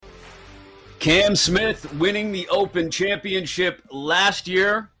Cam Smith winning the Open Championship last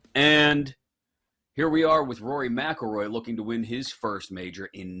year, and here we are with Rory McIlroy looking to win his first major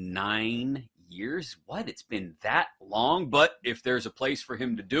in 9 years. What? It's been that long, but if there's a place for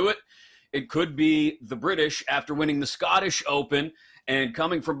him to do it, it could be the British after winning the Scottish Open and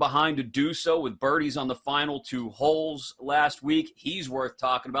coming from behind to do so with birdies on the final 2 holes last week. He's worth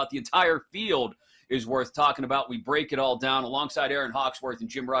talking about. The entire field is worth talking about. We break it all down alongside Aaron Hawksworth and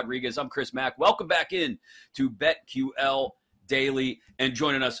Jim Rodriguez. I'm Chris Mack. Welcome back in to BetQL Daily, and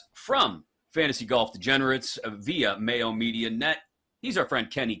joining us from Fantasy Golf Degenerates via Mayo Media Net, he's our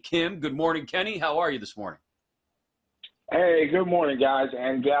friend Kenny Kim. Good morning, Kenny. How are you this morning? Hey, good morning, guys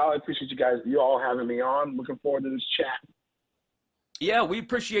and gal. I appreciate you all having me on. Looking forward to this chat. Yeah, we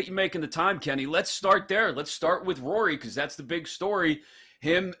appreciate you making the time, Kenny. Let's start there. Let's start with Rory, because that's the big story.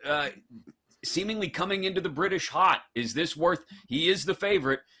 Him seemingly coming into the British hot. Is this worth – he is the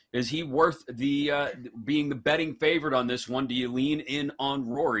favorite. Is he worth the being the betting favorite on this one? Do you lean in on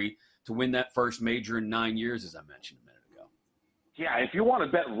Rory to win that first major in 9 years, as I mentioned a minute ago? Yeah, if you want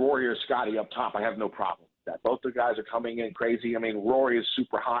to bet Rory or Scotty up top, I have no problem with that. Both the guys are coming in crazy. I mean, Rory is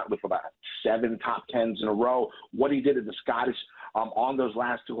super hot with about 7 top 10s in a row. What he did at the Scottish on those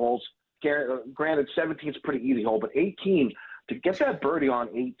last 2 holes, granted 17 is a pretty easy hole, but 18 – to get that birdie on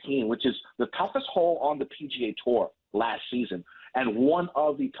 18, which is the toughest hole on the PGA Tour last season, and one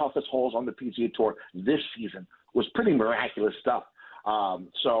of the toughest holes on the PGA Tour this season, was pretty miraculous stuff.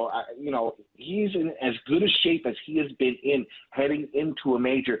 He's in as good a shape as he has been in heading into a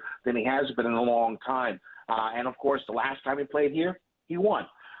major than he has been in a long time. And, of course, the last time he played here, he won.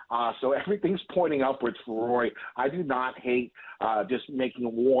 So everything's pointing upwards for Rory. I do not hate just making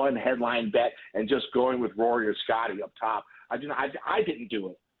one headline bet and just going with Rory or Scotty up top. I didn't do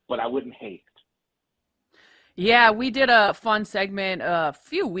it, but I wouldn't hate it. Yeah, we did a fun segment a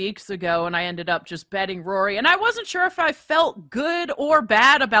few weeks ago, and I ended up just betting Rory. And I wasn't sure if I felt good or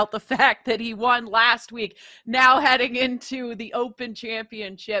bad about the fact that he won last week, now heading into the Open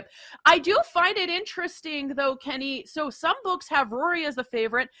Championship. I do find it interesting, though, Kenny. So some books have Rory as the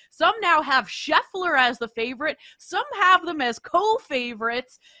favorite. Some now have Scheffler as the favorite. Some have them as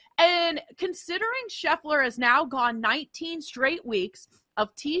co-favorites. And considering Scheffler has now gone 19 straight weeks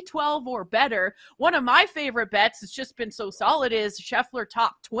of T12 or better, one of my favorite bets has just been so solid is Scheffler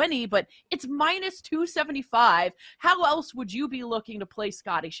top 20, but it's minus 275. How else would you be looking to play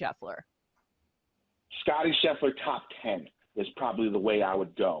Scotty Scheffler? Scotty Scheffler top 10 is probably the way I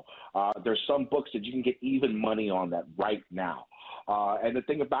would go. There's some books that you can get even money on that right now. And the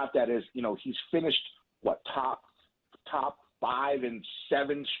thing about that is, he's finished, top 5 and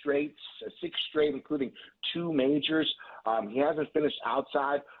 7 straight, 6 straight, including 2 majors. He hasn't finished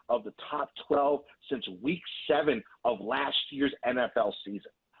outside of the top 12 since week 7 of last year's NFL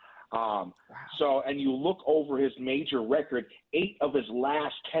season. And you look over his major record, 8 of his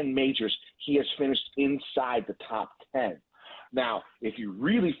last 10 majors, he has finished inside the top 10. Now, if you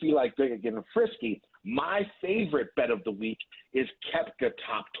really feel like getting frisky, my favorite bet of the week is Koepka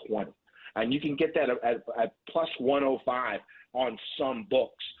top 20. And you can get that at plus 105 on some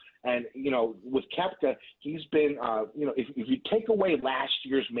books. And, with Koepka, he's been, if you take away last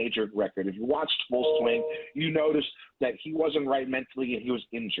year's major record, if you watched Full Swing, you notice that he wasn't right mentally and he was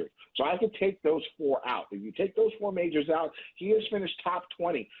injured. So I could take those 4 out. If you take those 4 majors out, he has finished top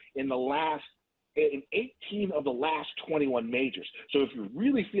 20 in 18 of the last 21 majors. So if you're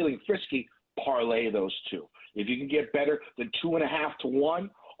really feeling frisky, parlay those 2. If you can get better than 2.5 to 1,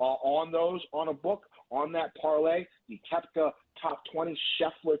 on those, on a book, on that parlay, the Koepka top 20,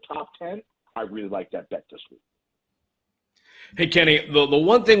 Scheffler top 10, I really like that bet this week. Hey, Kenny, the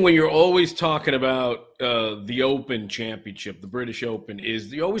one thing when you're always talking about the Open Championship, the British Open,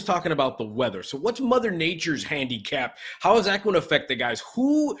 is you're always talking about the weather. So what's Mother Nature's handicap? How is that going to affect the guys?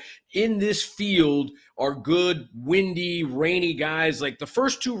 Who in this field are good, windy, rainy guys? Like the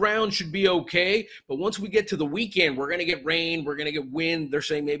first 2 rounds should be okay, but once we get to the weekend, we're going to get rain, we're going to get wind. They're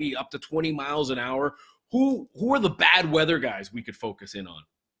saying maybe up to 20 miles an hour. Who are the bad weather guys we could focus in on?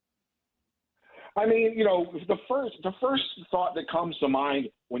 I mean, the first thought that comes to mind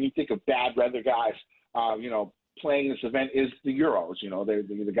when you think of bad weather guys, playing this event is the Euros. They're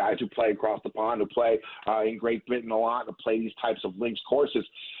the guys who play across the pond, who play in Great Britain a lot, who play these types of links courses.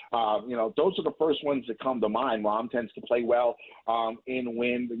 Those are the first ones that come to mind. Rahm tends to play well in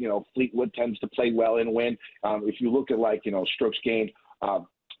wind. Fleetwood tends to play well in wind. If you look at strokes gained,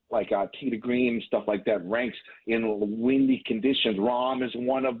 tee to green and stuff like that, ranks in windy conditions. Rahm is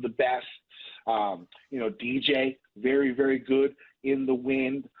one of the best. DJ, very, very good in the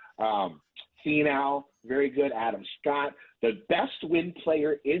wind. Finau, very good. Adam Scott, The best win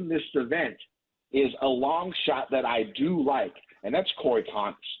player in this event is a long shot that I do like, and that's Corey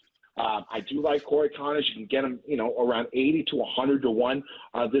Conners. I do like Corey Conners. You can get him, around 80 to 100 to 1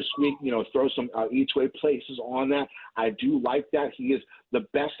 this week. Throw some each way places on that. I do like that. He is the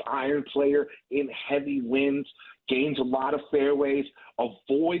best iron player in heavy winds, gains a lot of fairways,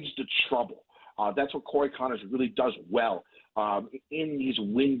 avoids the trouble. That's what Corey Conners really does well in these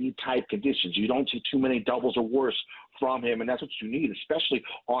windy type conditions. You don't see too many doubles or worse from him, and that's what you need, especially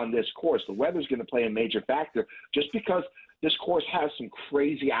on this course. The weather's going to play a major factor just because this course has some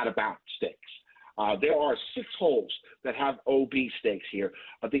crazy out-of-bounds stakes. There are 6 holes that have OB stakes here.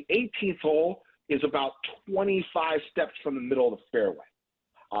 The 18th hole is about 25 steps from the middle of the fairway.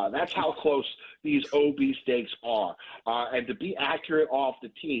 That's how close these OB stakes are. And to be accurate off the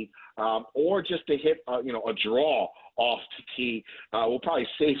tee, or just to hit, a draw off the tee, will probably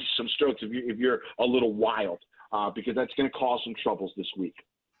save you some strokes if you're a little wild, because that's going to cause some troubles this week.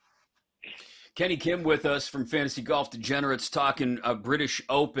 Kenny Kim with us from Fantasy Golf Degenerates talking British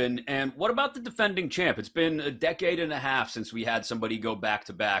Open. And what about the defending champ? It's been a decade and a half since we had somebody go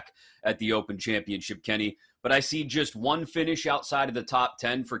back-to-back at the Open Championship, Kenny. But I see just one finish outside of the top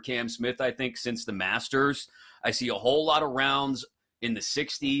 10 for Cam Smith, I think, since the Masters. I see a whole lot of rounds in the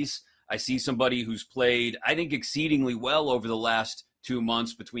 60s. I see somebody who's played, I think, exceedingly well over the last 2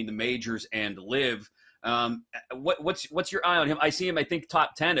 months between the majors and LIV. What's your eye on him? I see him, I think,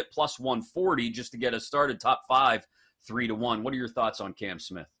 top 10 at plus 140 just to get us started. Top 5, 3-1. What are your thoughts on Cam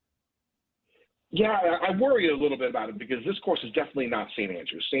Smith? Yeah, I worry a little bit about it because this course is definitely not St.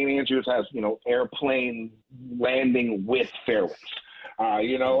 Andrews. St. Andrews has, airplane landing with fairways.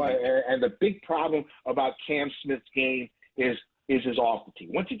 And the big problem about Cam Smith's game is his off the tee.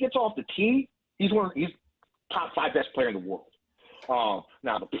 Once he gets off the tee, he's top 5 best player in the world.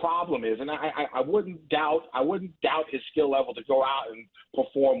 Now the problem is, and I wouldn't doubt his skill level to go out and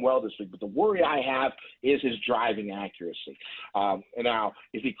perform well this week. But the worry I have is his driving accuracy. And now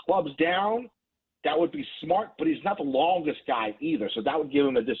if he clubs down, that would be smart, but he's not the longest guy either, so that would give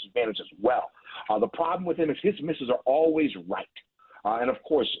him a disadvantage as well. The problem with him is his misses are always right. And, of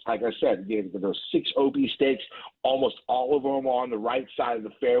course, like I said, those 6 OB stakes, almost all of them are on the right side of the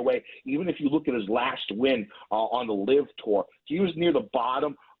fairway. Even if you look at his last win on the LIV Tour, he was near the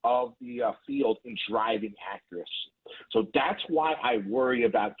bottom of the field in driving accuracy. So that's why I worry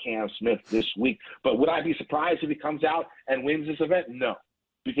about Cam Smith this week. But would I be surprised if he comes out and wins this event? No.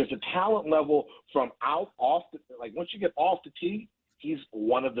 Because the talent level from once you get off the tee, he's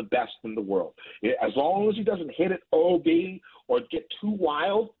one of the best in the world. As long as he doesn't hit it OB or get too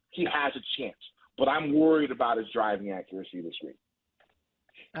wild, he has a chance. But I'm worried about his driving accuracy this week.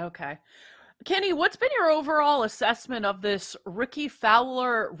 Okay. Kenny, what's been your overall assessment of this Rickie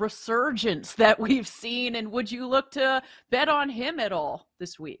Fowler resurgence that we've seen, and would you look to bet on him at all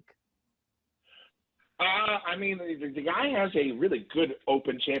this week? The guy has a really good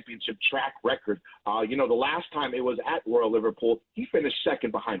Open Championship track record. The last time it was at Royal Liverpool, he finished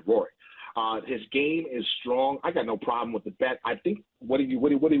second behind Rory. His game is strong. I got no problem with the bet. I think what are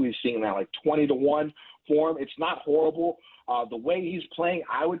we seeing now? Like 20-1 for him. It's not horrible. The way he's playing,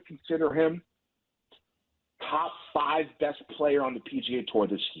 I would consider him top 5 best player on the PGA Tour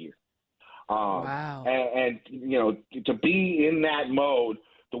this year. Wow. And to be in that mode,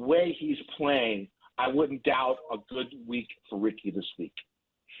 the way he's playing, I wouldn't doubt a good week for Rickie this week.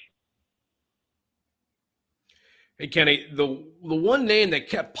 Hey, Kenny, the one name that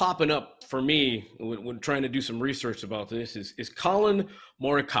kept popping up for me when trying to do some research about this is Collin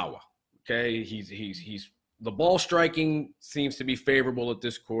Morikawa. Okay, he's the ball striking seems to be favorable at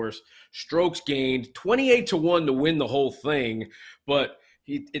this course. Strokes gained 28-1 to win the whole thing, but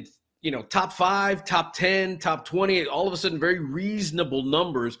it's top 5, top 10, top 20, all of a sudden very reasonable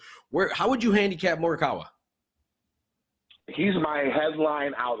numbers. How would you handicap Morikawa? He's my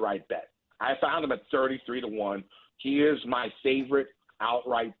headline outright bet. I found him at 33-1. He is my favorite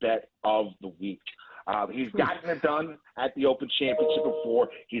outright bet of the week. He's gotten it done at the Open Championship before.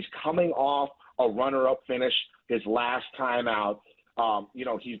 He's coming off a runner-up finish his last time out.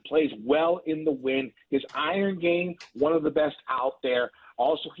 He plays well in the wind. His iron game, one of the best out there.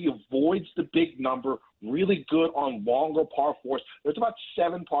 Also, he avoids the big number, really good on longer par 4s. There's about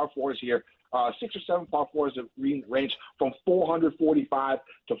 7 par 4s here, 6 or 7 par 4s that range from 445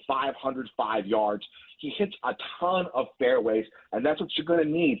 to 505 yards. He hits a ton of fairways, and that's what you're going to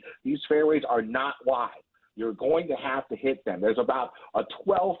need. These fairways are not wide. You're going to have to hit them. There's about a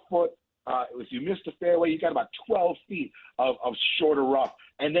 12-foot if you miss the fairway, you got about 12 feet of shorter rough,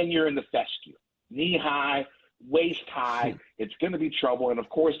 and then you're in the fescue. Knee high, waist high. It's going to be trouble. And, of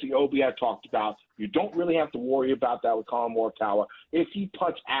course, the OB I talked about, you don't really have to worry about that with Colin Morikawa. If he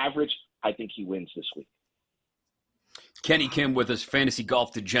putts average, I think he wins this week. Kenny Kim with us, Fantasy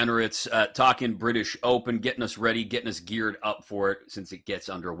Golf Degenerates, talking British Open, getting us ready, getting us geared up for it since it gets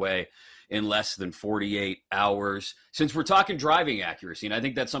underway in less than 48 hours. Since we're talking driving accuracy, and I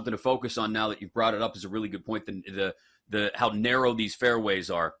think that's something to focus on now that you've brought it up, is a really good point, the how narrow these fairways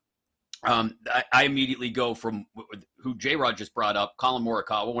are. I immediately go from who J-Rod just brought up, Colin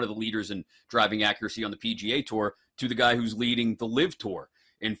Morikawa, one of the leaders in driving accuracy on the PGA Tour, to the guy who's leading the LIV Tour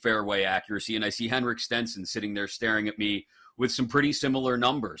in fairway accuracy. And I see Henrik Stenson sitting there staring at me with some pretty similar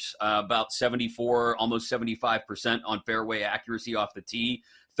numbers, about 74, almost 75% on fairway accuracy off the tee,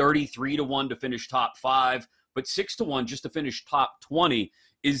 33-1 to finish top 5, but 6-1 just to finish top 20.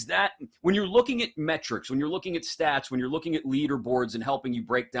 Is that, when you're looking at metrics, when you're looking at stats, when you're looking at leaderboards and helping you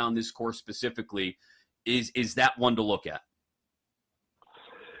break down this course specifically, is that one to look at?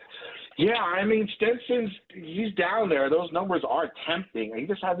 Yeah, I mean, he's down there. Those numbers are tempting. He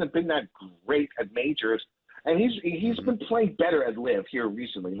just hasn't been that great at majors. And he's been playing better at LIV here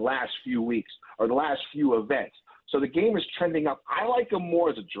recently, in the last few weeks, or the last few events. So the game is trending up. I like him more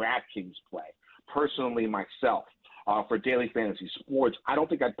as a DraftKings play, personally, myself. For daily fantasy sports, I don't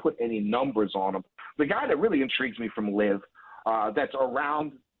think I'd put any numbers on him. The guy that really intrigues me from LIV, that's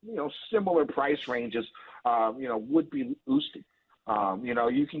around similar price ranges, would be Usti.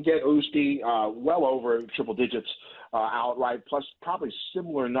 You can get Usti well over triple digits outright, plus probably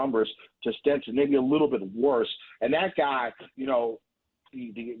similar numbers to Stenson, maybe a little bit worse. And that guy,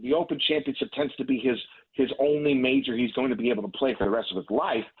 the Open Championship tends to be his only major he's going to be able to play for the rest of his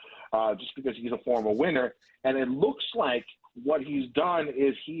life. Just because he's a former winner. And it looks like what he's done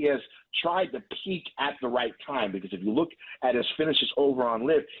is he has tried to peak at the right time, because if you look at his finishes over on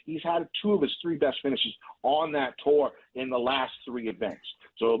LIV, he's had 2 of his 3 best finishes on that tour in the last 3 events.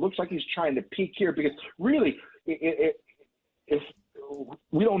 So it looks like he's trying to peak here, because really, if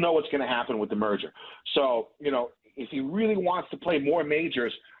we don't know what's going to happen with the merger. So, if he really wants to play more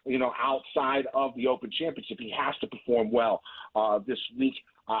majors, outside of the Open Championship, he has to perform well this week.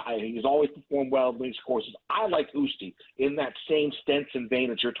 He's always performed well in these courses. I like Usti in that same Stenson vein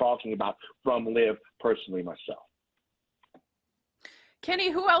that you're talking about from LIV, personally, myself. Kenny,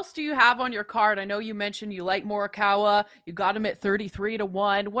 who else do you have on your card? I know you mentioned you like Morikawa. You got him at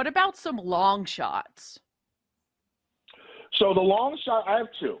 33-1. What about some long shots? So the long shot, I have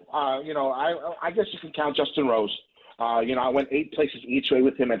 2. I guess you can count Justin Rose. I went 8 places each way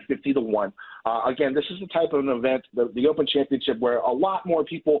with him at 50-1. Again, this is the type of an event, the Open Championship, where a lot more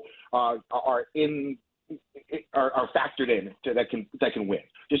people are factored in that can win,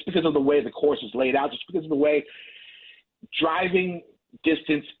 just because of the way the course is laid out, just because of the way driving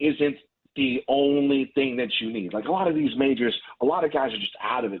distance isn't the only thing that you need. Like a lot of these majors, a lot of guys are just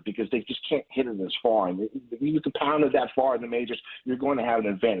out of it because they just can't hit it as far. And if you can pound it that far in the majors, you're going to have an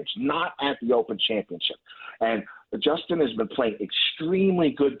advantage. Not at the Open Championship. And Justin has been playing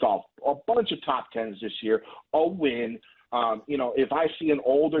extremely good golf. A bunch of top tens this year, a win. If I see an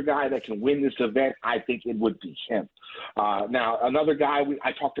older guy that can win this event, I think it would be him. Now, another guy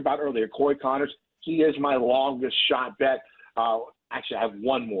I talked about earlier, Corey Connors, he is my longest shot bet. Actually, I have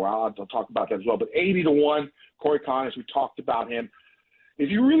one more. I'll talk about that as well. But 80-1, Corey Connors, we talked about him. If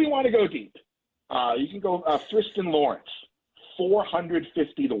you really want to go deep, you can go Tristan Lawrence,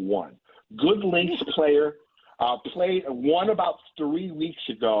 450-1. Good links player. Won about 3 weeks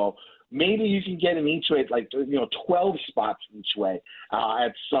ago. Maybe you can get him each way, 12 spots each way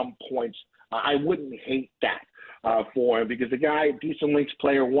at some points. I wouldn't hate that for him, because the guy, decent links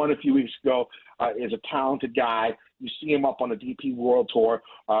player, won a few weeks ago, is a talented guy. You see him up on the DP World Tour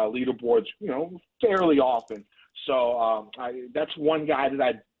leaderboards, fairly often. So that's one guy that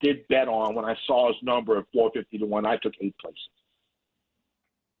I did bet on when I saw his number of 450-1. I took 8 places.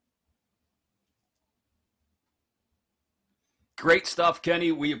 Great stuff,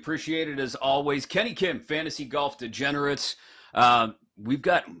 Kenny. We appreciate it as always. Kenny Kim, Fantasy Golf Degenerates. We've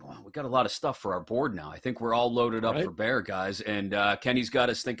got a lot of stuff for our board now. I think we're all loaded up for Bear, guys. And Kenny's got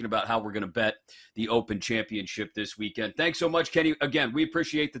us thinking about how we're going to bet the Open Championship this weekend. Thanks so much, Kenny. Again, we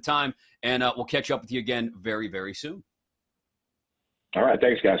appreciate the time, and we'll catch up with you again very, very soon. All right.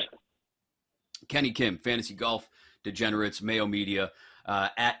 Thanks, guys. Kenny Kim, Fantasy Golf Degenerates, Mayo Media,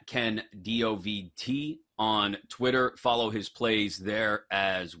 at Ken DOVT on Twitter. Follow his plays there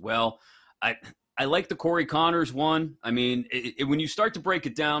as well. I like the Corey Connors one. I mean, when you start to break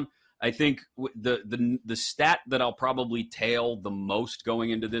it down, I think the stat that I'll probably tail the most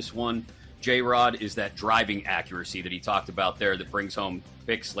going into this one, J-Rod, is that driving accuracy that he talked about there that brings home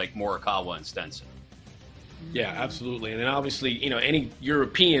picks like Morikawa and Stenson. Yeah, absolutely. And then obviously, you know, any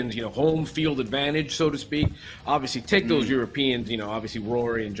Europeans, you know, home field advantage, so to speak. Obviously, take those Europeans, you know, obviously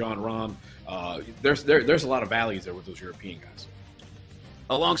Rory and John Rahm. There's a lot of values there with those European guys.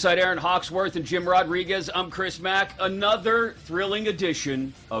 Alongside Aaron Hawksworth and Jim Rodriguez, I'm Chris Mack. Another thrilling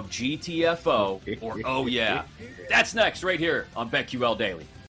edition of GTFO, or Oh Yeah. That's next right here on BetQL Daily.